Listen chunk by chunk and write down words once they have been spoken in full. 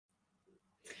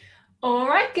All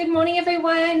right, good morning,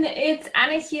 everyone. It's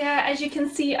Anna here. As you can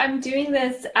see, I'm doing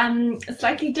this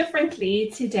slightly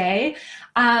differently today.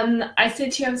 I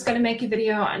said to you I was going to make a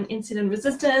video on insulin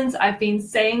resistance. I've been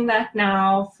saying that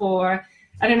now for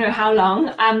I don't know how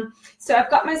long. So I've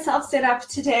got myself set up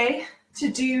today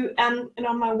to do it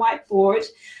on my whiteboard.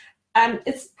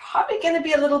 It's probably going to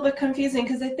be a little bit confusing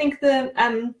because I think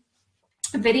the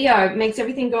video makes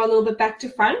everything go a little bit back to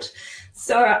front.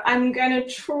 So I'm going to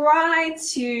try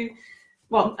to,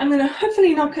 well, I'm going to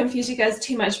hopefully not confuse you guys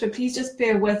too much, but please just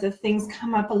bear with if things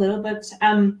come up a little bit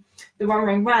the wrong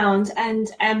way round. And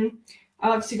I'm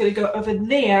obviously going to go over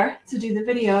there to do the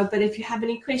video, but if you have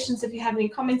any questions, if you have any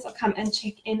comments, I'll come and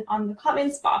check in on the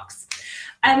comments box.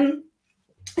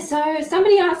 So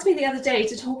somebody asked me the other day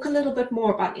to talk a little bit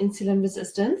more about insulin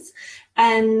resistance,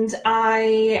 and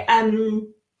I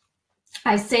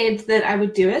said that I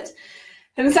would do it.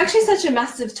 And it's actually such a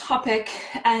massive topic,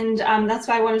 and that's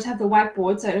why I wanted to have the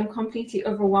whiteboard so I don't completely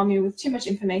overwhelm you with too much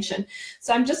information.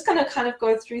 So I'm just going to kind of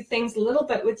go through things a little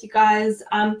bit with you guys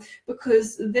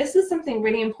because this is something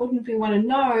really important we want to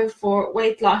know for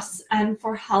weight loss and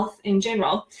for health in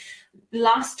general.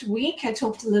 Last week, I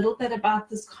talked a little bit about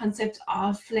this concept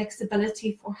of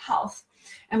flexibility for health.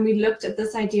 And we looked at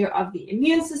this idea of the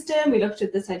immune system, we looked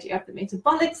at this idea of the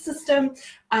metabolic system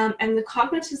and the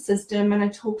cognitive system, and I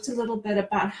talked a little bit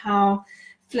about how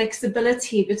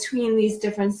flexibility between these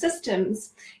different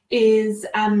systems is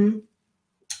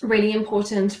really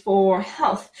important for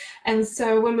health. And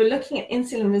so when we're looking at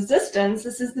insulin resistance,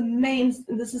 this is the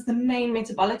main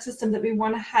metabolic system that we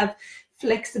want to have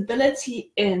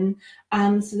flexibility in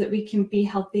so that we can be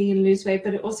healthy and lose weight,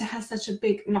 but it also has such a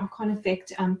big knock-on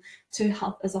effect to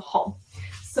health as a whole.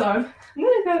 So I'm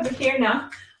going to go over here now.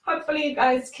 Hopefully you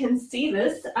guys can see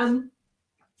this.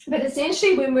 But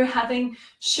essentially when we're having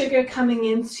sugar coming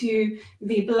into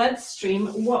the bloodstream,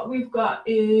 what we've got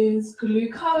is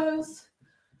glucose,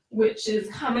 which is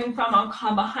coming from our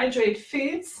carbohydrate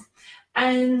foods.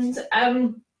 And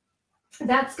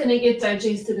that's going to get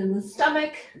digested in the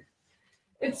stomach.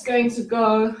 It's going to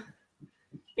go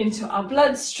into our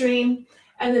bloodstream,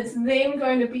 and it's then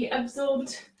going to be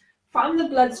absorbed from the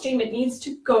bloodstream. It needs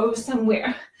to go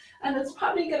somewhere, and it's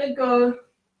probably going to go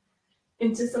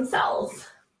into some cells.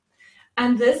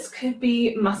 And this could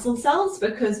be muscle cells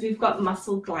because we've got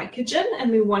muscle glycogen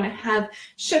and we want to have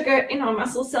sugar in our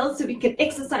muscle cells so we can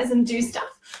exercise and do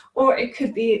stuff. Or it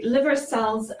could be liver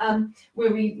cells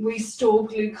where we store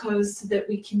glucose so that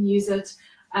we can use it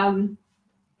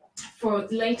for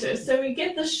later. So we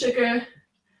get the sugar,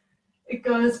 it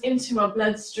goes into our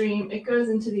bloodstream, it goes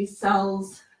into these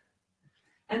cells,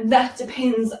 and that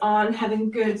depends on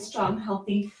having good, strong,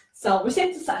 healthy cell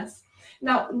receptor size.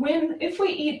 Now, if we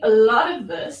eat a lot of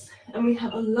this and we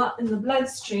have a lot in the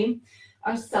bloodstream,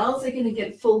 our cells are going to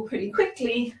get full pretty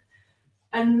quickly,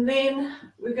 and then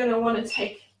we're going to want to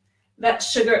take that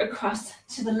sugar across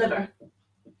to the liver.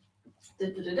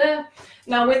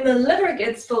 Now, when the liver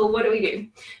gets full, what do we do?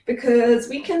 Because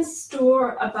we can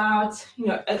store about,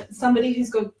 somebody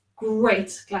who's got great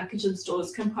glycogen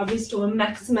stores can probably store a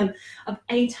maximum of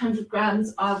 800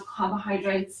 grams of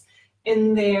carbohydrates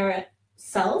in their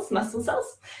cells, muscle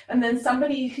cells. And then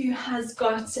somebody who has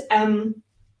got,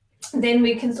 then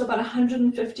we can store about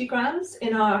 150 grams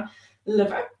in our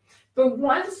liver. But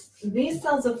once these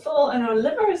cells are full and our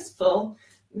liver is full,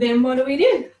 then what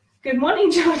do? Good morning,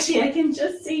 Georgie. I can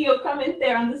just see your comment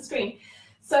there on the screen.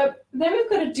 So then we've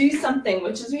got to do something,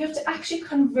 which is we have to actually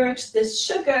convert this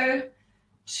sugar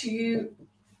to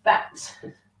fat.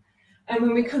 And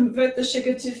when we convert the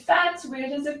sugar to fat, where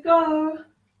does it go?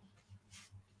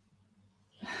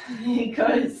 It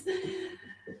goes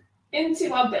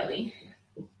into our belly.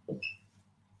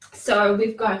 So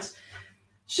we've got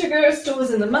sugar stores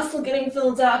in the muscle getting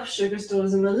filled up, sugar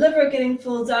stores in the liver getting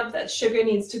filled up. That sugar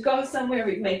needs to go somewhere.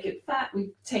 We make it fat,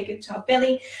 we take it to our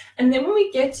belly. And then when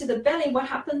we get to the belly, what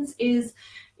happens is,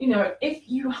 if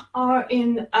you are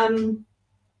in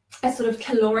a sort of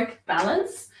caloric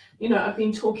balance, I've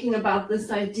been talking about this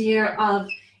idea of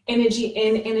energy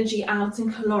in, energy out,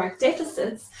 and caloric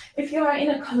deficits. If you are in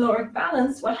a caloric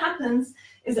balance, what happens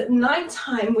is at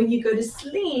nighttime when you go to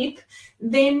sleep,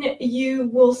 then you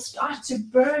will start to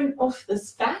burn off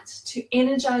this fat to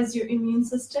energize your immune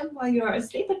system while you're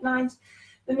asleep at night.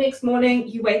 The next morning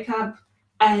you wake up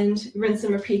and rinse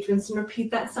and repeat, rinse and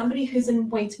repeat. That's somebody who's in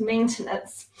weight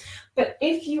maintenance. But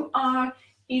if you are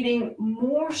eating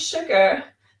more sugar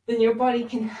than your body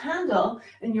can handle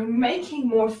and you're making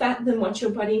more fat than what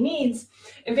your body needs,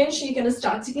 eventually you're going to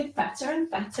start to get fatter and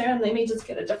fatter. And let me just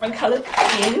get a different color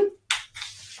pen.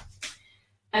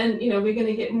 And we're going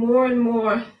to get more and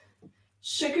more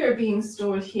sugar being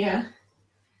stored here.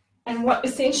 And what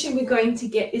essentially we're going to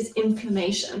get is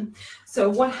inflammation. So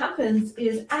what happens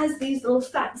is as these little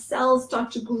fat cells start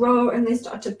to grow and they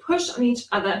start to push on each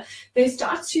other, they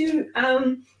start to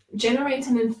generate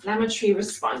an inflammatory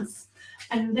response.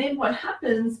 And then what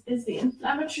happens is the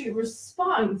inflammatory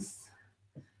response,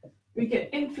 we get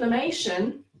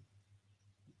inflammation,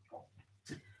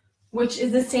 which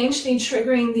is essentially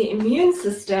triggering the immune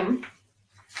system,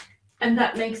 and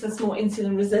that makes us more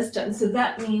insulin resistant. So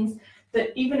that means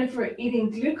that even if we're eating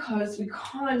glucose, we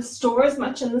can't store as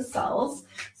much in the cells.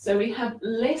 So we have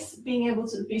less being able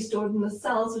to be stored in the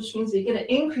cells, which means we get an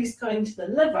increase going to the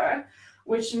liver,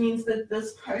 which means that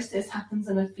this process happens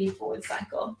in a feed-forward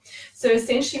cycle. So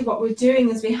essentially what we're doing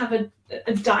is we have a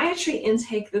dietary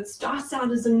intake that starts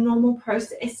out as a normal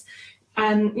process.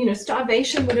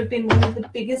 Starvation would have been one of the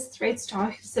biggest threats to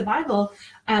our survival,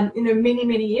 many,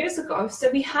 many years ago. So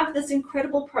we have this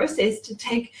incredible process to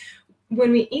take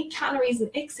when we eat calories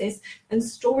in excess and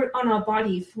store it on our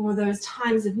body for those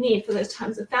times of need, for those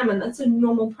times of famine. That's a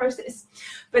normal process.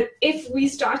 But if we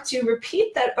start to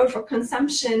repeat that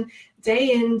overconsumption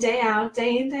day in, day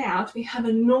out, we have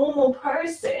a normal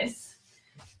process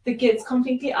that gets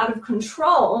completely out of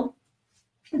control.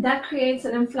 That creates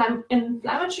an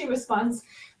inflammatory response.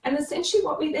 And essentially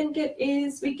what we then get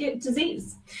is we get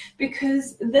disease,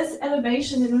 because this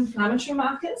elevation in inflammatory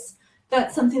markers,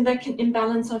 that's something that can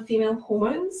imbalance our female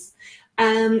hormones.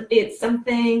 It's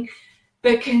something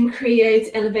that can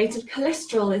create elevated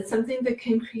cholesterol. It's something that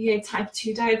can create type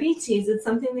 2 diabetes. It's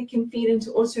something that can feed into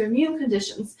autoimmune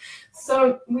conditions.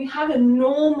 So we have a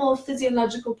normal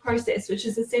physiological process, which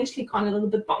is essentially gone a little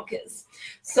bit bonkers.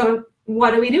 So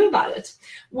what do we do about it?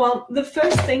 Well, the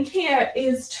first thing here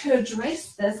is to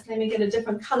address this. Let me get a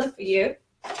different color for you.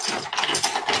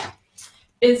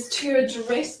 Is to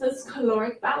address this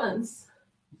caloric balance.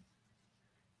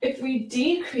 If we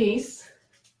decrease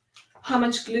how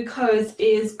much glucose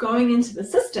is going into the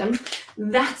system,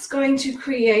 that's going to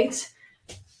create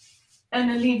an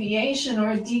alleviation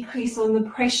or a decrease on the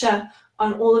pressure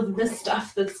on all of this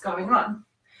stuff that's going on.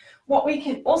 What we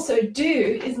can also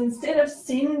do is, instead of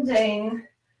sending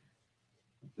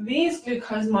these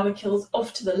glucose molecules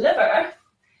off to the liver,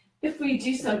 if we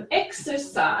do some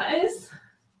exercise,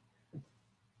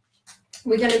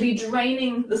 we're going to be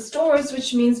draining the stores,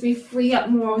 which means we free up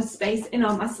more space in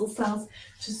our muscle cells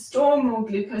to store more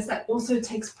glucose. That also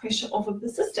takes pressure off of the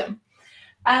system.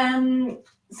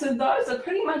 So those are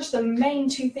pretty much the main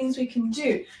two things we can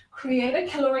do. Create a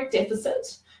caloric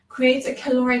deficit. Create a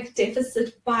caloric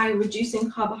deficit by reducing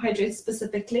carbohydrates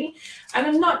specifically. And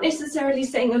I'm not necessarily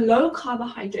saying a low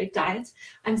carbohydrate diet.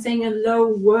 I'm saying a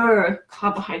lower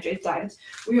carbohydrate diet.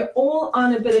 We are all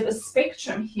on a bit of a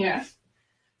spectrum here.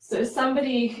 So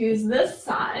somebody who's this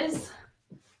size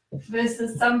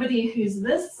versus somebody who's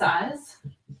this size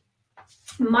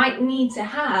might need to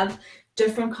have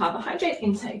different carbohydrate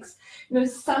intakes.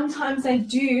 Sometimes I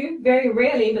do, very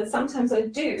rarely, but sometimes I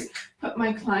do put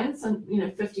my clients on,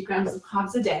 50 grams of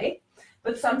carbs a day.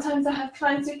 But sometimes I have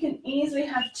clients who can easily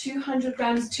have 200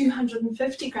 grams,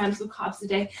 250 grams of carbs a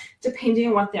day, depending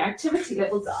on what their activity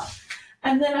levels are.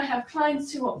 And then I have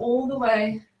clients who are all the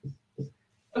way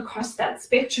across that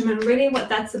spectrum, and really what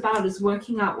that's about is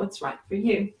working out what's right for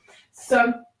you.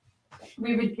 So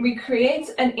we create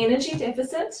an energy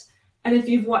deficit, and if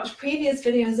you've watched previous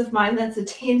videos of mine, that's a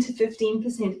 10 to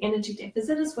 15% energy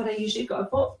deficit is what I usually go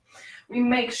for. We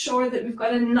make sure that we've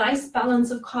got a nice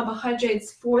balance of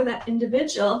carbohydrates for that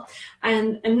individual,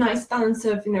 and a nice balance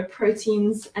of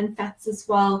proteins and fats as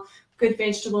well, good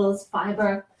vegetables,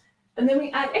 fiber, and then we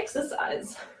add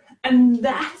exercise. And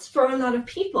that, for a lot of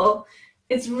people,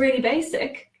 it's really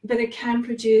basic, but it can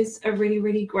produce a really,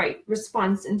 really great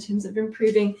response in terms of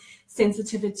improving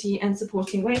sensitivity and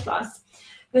supporting weight loss.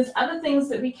 There's other things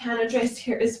that we can address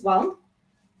here as well.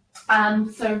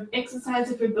 So exercise,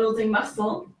 if we're building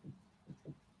muscle,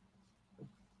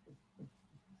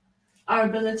 our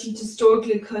ability to store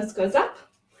glucose goes up.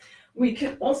 We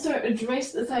can also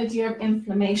address this idea of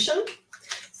inflammation.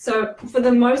 So for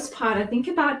the most part, I think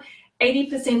about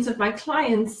 80% of my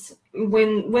clients,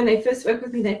 when they first work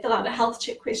with me, they fill out a health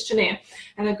check questionnaire,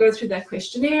 and I go through that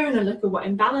questionnaire and I look at what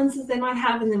imbalances they might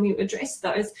have, and then we address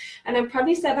those. And I'd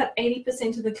probably say about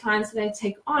 80% of the clients that I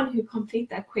take on who complete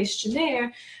that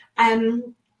questionnaire,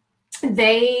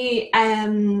 they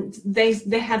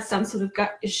have some sort of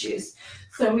gut issues.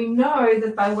 So we know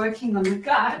that by working on the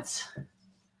gut,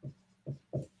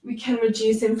 we can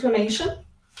reduce inflammation.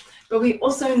 But we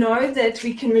also know that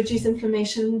we can reduce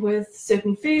inflammation with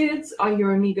certain foods, or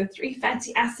your omega-3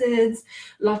 fatty acids,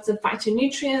 lots of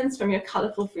phytonutrients from your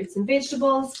colorful fruits and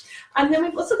vegetables. And then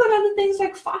we've also got other things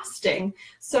like fasting.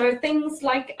 So things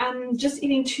like just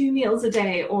eating 2 meals a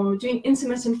day, or doing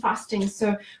intermittent fasting,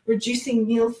 so reducing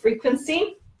meal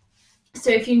frequency. So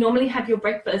if you normally have your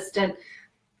breakfast at,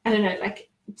 I don't know, like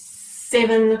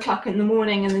 7 o'clock in the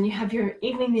morning, and then you have your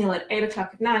evening meal at 8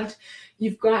 o'clock at night,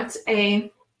 you've got a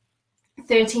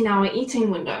 13-hour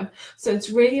eating window. So it's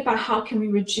really about how can we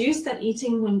reduce that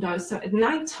eating window, so at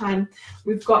nighttime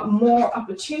we've got more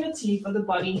opportunity for the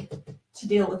body to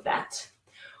deal with that.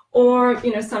 Or,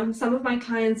 you know, some of my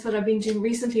clients, what I've been doing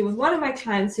recently with one of my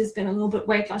clients who's been a little bit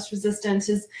weight loss resistant,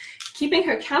 is keeping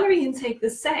her calorie intake the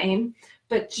same,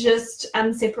 but just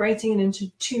separating it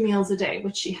into 2 meals a day,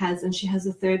 which she has, and she has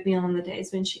a 3rd meal on the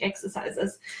days when she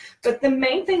exercises. But the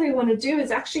main thing we want to do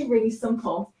is actually really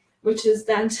simple, which is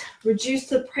that reduce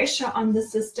the pressure on the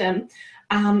system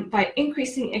by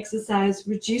increasing exercise,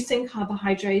 reducing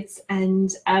carbohydrates,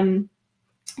 and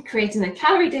creating a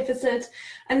calorie deficit.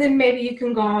 And then maybe you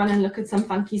can go on and look at some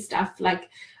funky stuff like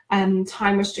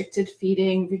time-restricted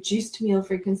feeding, reduced meal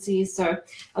frequency. So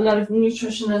a lot of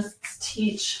nutritionists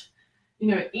teach, you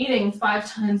know, eating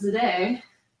 5 times a day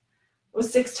or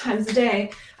 6 times a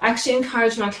day. I actually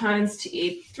encourage my clients to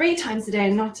eat 3 times a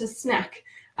day, not to snack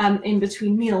in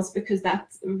between meals, because that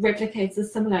replicates a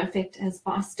similar effect as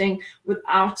fasting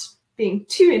without being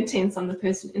too intense on the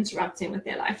person, interrupting with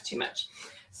their life too much.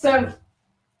 So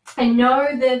I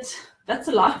know that that's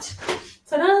a lot.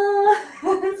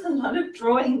 Ta-da! That's a lot of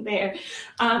drawing there.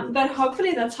 But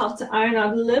hopefully that's helped to iron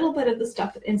out a little bit of the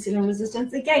stuff with insulin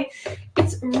resistance. Again,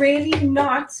 it's really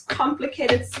not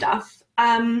complicated stuff.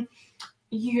 I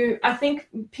think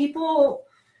people,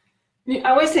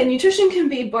 I always say nutrition can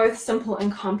be both simple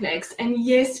and complex. And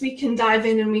yes, we can dive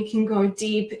in and we can go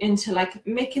deep into like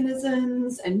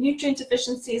mechanisms and nutrient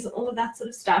deficiencies and all of that sort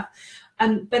of stuff.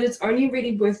 But it's only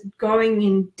really worth going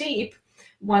in deep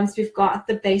once we've got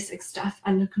the basic stuff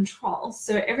under control.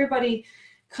 So everybody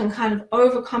can kind of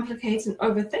overcomplicate and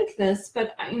overthink this,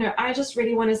 but you know, I just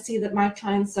really want to see that my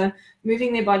clients are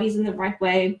moving their bodies in the right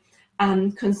way,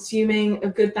 consuming a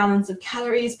good balance of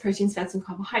calories, proteins, fats, and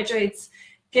carbohydrates,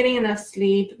 getting enough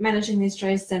sleep, managing their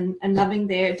stress, and loving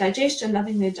their digestion,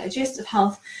 loving their digestive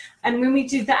health. And when we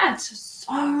do that,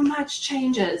 so much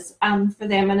changes for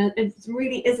them, and it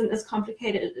really isn't as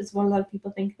complicated as what a lot of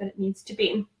people think that it needs to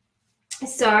be.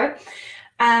 So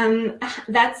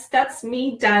that's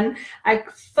me done. I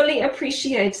fully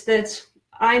appreciate that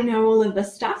I know all of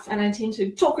this stuff, and I tend to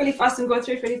talk really fast and go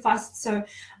through it really fast. So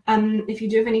if you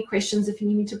do have any questions, if you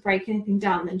need me to break anything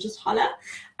down, then just holler.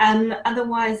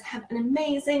 Otherwise, have an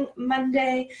amazing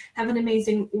Monday. Have an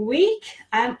amazing week.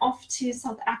 I'm off to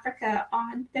South Africa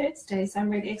on Thursday, so I'm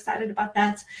really excited about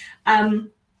that. Have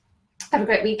a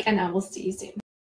great week, and I will see you soon.